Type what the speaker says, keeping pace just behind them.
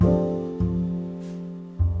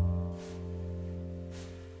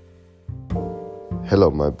Hello,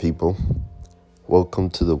 my people. Welcome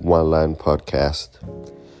to the One Line Podcast,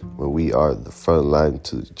 where we are the front line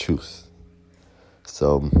to the truth.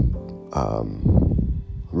 So,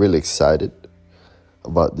 really excited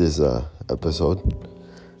about this episode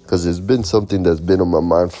because it's been something that's been on my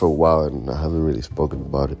mind for a while, and I haven't really spoken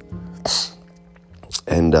about it.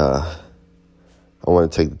 And I want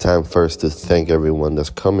to take the time first to thank everyone that's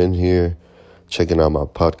coming here, checking out my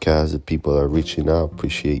podcast. The people that are reaching out,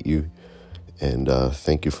 appreciate you. And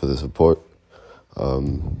thank you for the support.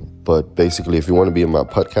 But basically, if you want to be in my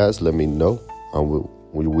podcast, let me know.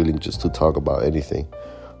 We're willing just to talk about anything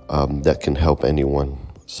that can help anyone.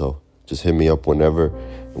 So just hit me up whenever,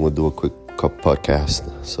 and we'll do a quick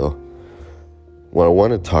podcast. So what I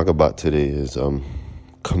want to talk about today is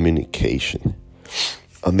communication.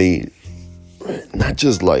 I mean, not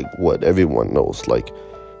just like what everyone knows. Like,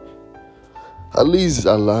 at least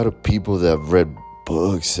a lot of people that have read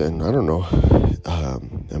books, and I don't know,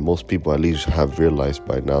 and most people at least have realized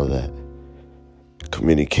by now that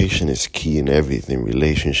communication is key in everything,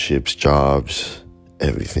 relationships, jobs,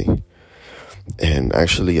 everything. And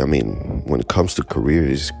actually, I mean, when it comes to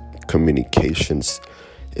careers, communications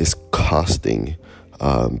is costing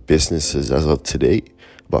businesses as of today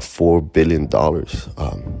about $4 billion.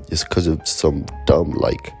 It's because of some dumb,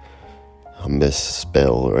 like, a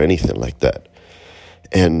misspell or anything like that.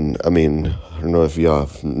 And I mean, I don't know if y'all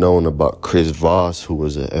have known about Chris Voss, who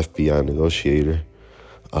was an FBI negotiator.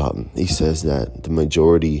 He says that the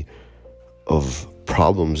majority of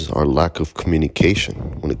problems are lack of communication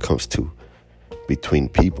when it comes to between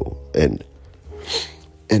people. And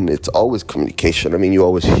it's always communication. I mean, you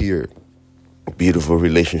always hear beautiful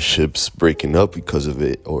relationships breaking up because of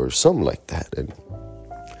it or something like that. I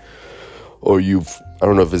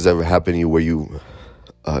don't know if it's ever happened to you where you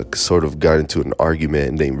sort of got into an argument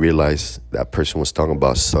and then realized that person was talking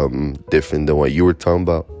about something different than what you were talking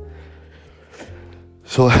about.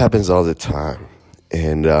 So it happens all the time.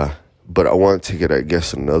 And but I want to take it, I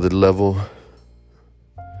guess, another level.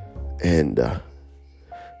 And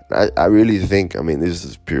I really think, I mean, this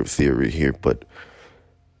is pure theory here, but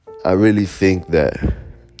I really think that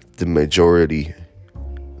the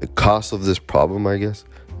cost of this problem, I guess,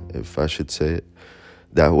 if I should say it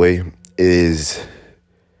that way, is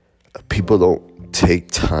people don't take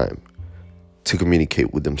time to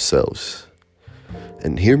communicate with themselves.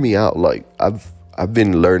 And hear me out, like, I've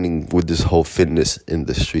been learning with this whole fitness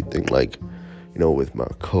industry thing, like, you know, with my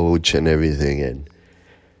coach and everything, and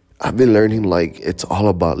I've been learning, like, it's all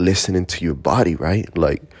about listening to your body, right?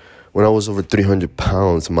 Like, when I was over 300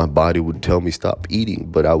 pounds, my body would tell me stop eating,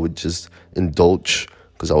 but I would just indulge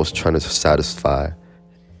because I was trying to satisfy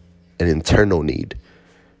an internal need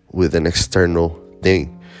with an external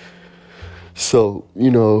thing. So,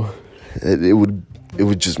 you know, it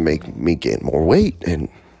would just make me gain more weight, and,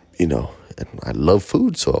 you know, and I love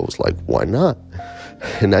food, so I was like, why not?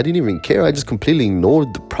 And I didn't even care. I just completely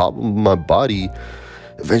ignored the problem with my body.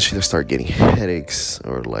 Eventually, I started getting headaches,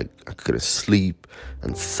 or like I couldn't sleep,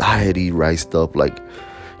 anxiety rised up, like,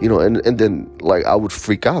 you know, and then like I would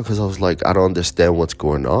freak out because I was like, I don't understand what's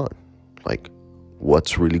going on. Like,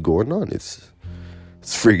 what's really going on? It's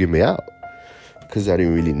freaking me out because I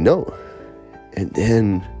didn't really know. And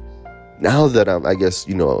then now that I'm, I guess,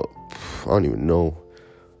 you know, I don't even know,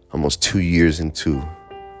 almost 2 years into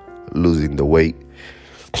losing the weight,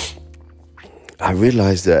 I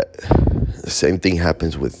realized that the same thing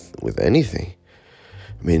happens with anything.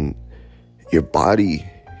 I mean, your body,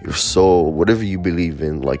 your soul, whatever you believe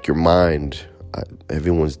in, like your mind,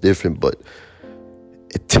 everyone's different, but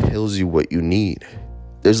it tells you what you need.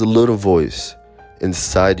 There's a little voice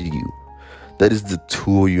inside of you that is the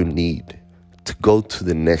tool you need to go to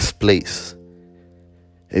the next place.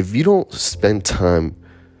 If you don't spend time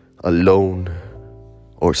alone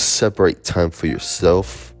or separate time for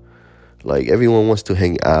yourself, like, everyone wants to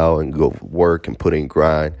hang out and go work and put in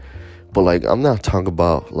grind, but like, I'm not talking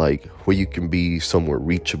about like where you can be somewhere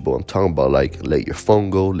reachable. I'm talking about like, let your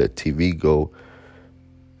phone go, let TV go,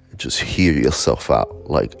 just hear yourself out.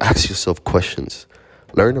 Like, ask yourself questions.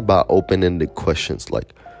 Learn about open-ended questions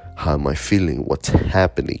like, how am I feeling? What's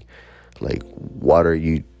happening? Like, what are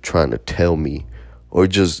you trying to tell me? Or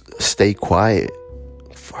just stay quiet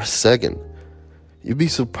for a second. You'd be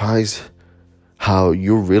surprised how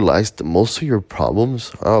you realize that most of your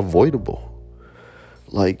problems are avoidable.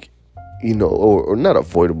 Like, you know, or not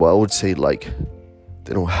avoidable. I would say, like,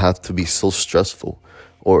 they don't have to be so stressful.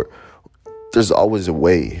 Or there's always a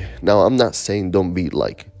way. Now, I'm not saying don't be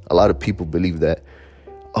like, a lot of people believe that,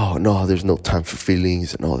 oh, no, there's no time for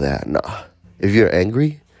feelings and all that. Nah. If you're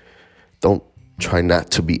angry, don't try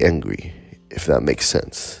not to be angry, if that makes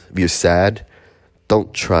sense. If you're sad,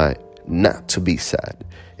 don't try not to be sad.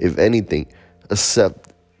 If anything,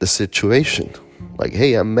 accept the situation. Like,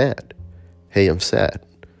 hey, I'm mad. Hey, I'm sad.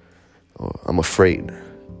 Or I'm afraid.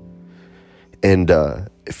 And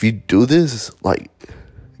if you do this, like,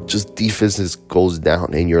 just defenses goes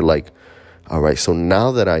down and you're like, all right, so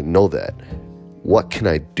now that I know that, what can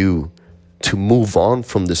I do to move on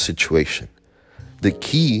from the situation? The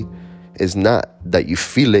key is not that you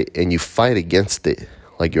feel it and you fight against it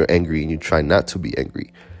like you're angry and you try not to be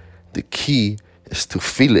angry. The key is to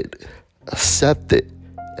feel it, accept it,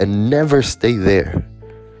 and never stay there.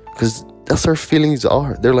 Because that's our feelings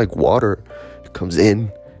are. They're like water. It comes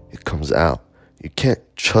in, it comes out. You can't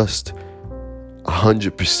trust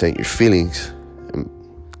 100% your feelings and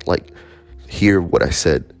like hear what I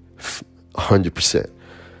said 100%.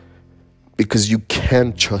 Because you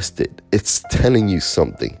can trust it. It's telling you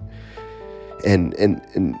something. And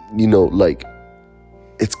you know, like,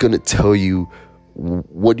 it's going to tell you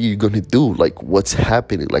what are you going to do? Like, what's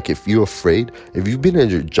happening? Like, if you're afraid, if you've been at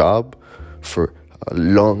your job for a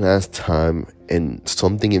long ass time and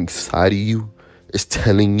something inside of you is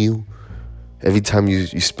telling you every time you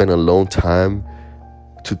spend alone time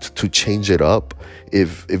to change it up.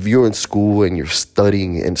 If you're in school and you're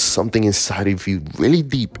studying and something inside of you really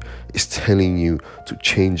deep is telling you to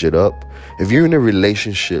change it up. If you're in a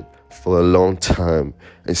relationship for a long time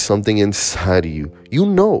and something inside of you, you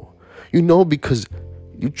know because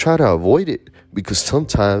you try to avoid it, because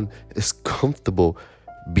sometimes it's comfortable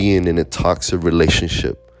being in a toxic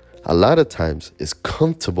relationship. A lot of times it's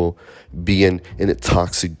comfortable being in a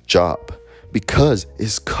toxic job because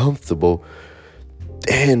it's comfortable.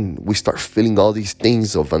 Then we start feeling all these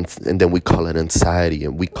things and then we call it anxiety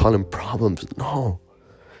and we call them problems. No,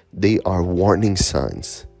 they are warning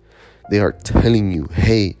signs. They are telling you,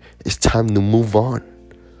 hey, it's time to move on,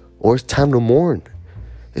 or it's time to mourn.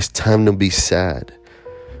 It's time to be sad.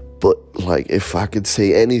 But like, if I could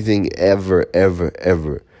say anything ever,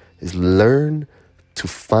 is learn to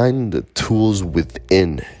find the tools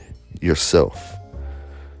within yourself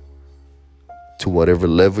to whatever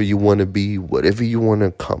level you want to be, whatever you want to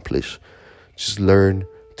accomplish. Just learn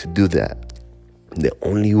to do that. The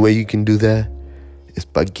only way you can do that is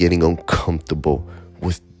by getting uncomfortable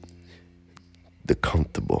with the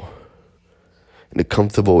comfortable. And the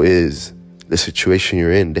comfortable is the situation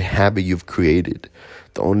you're in, the habit you've created.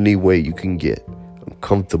 The only way you can get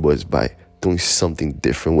uncomfortable is by doing something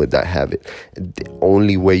different with that habit. And the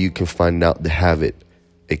only way you can find out the habit,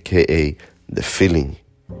 aka the feeling,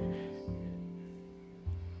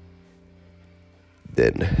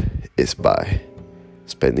 then it's by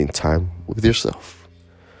spending time with yourself.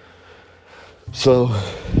 So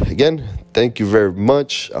again, thank you very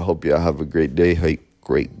much. I hope you all have a great day, a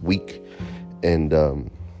great week. And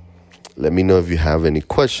let me know if you have any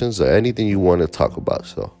questions or anything you want to talk about.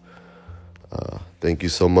 So thank you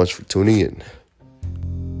so much for tuning in.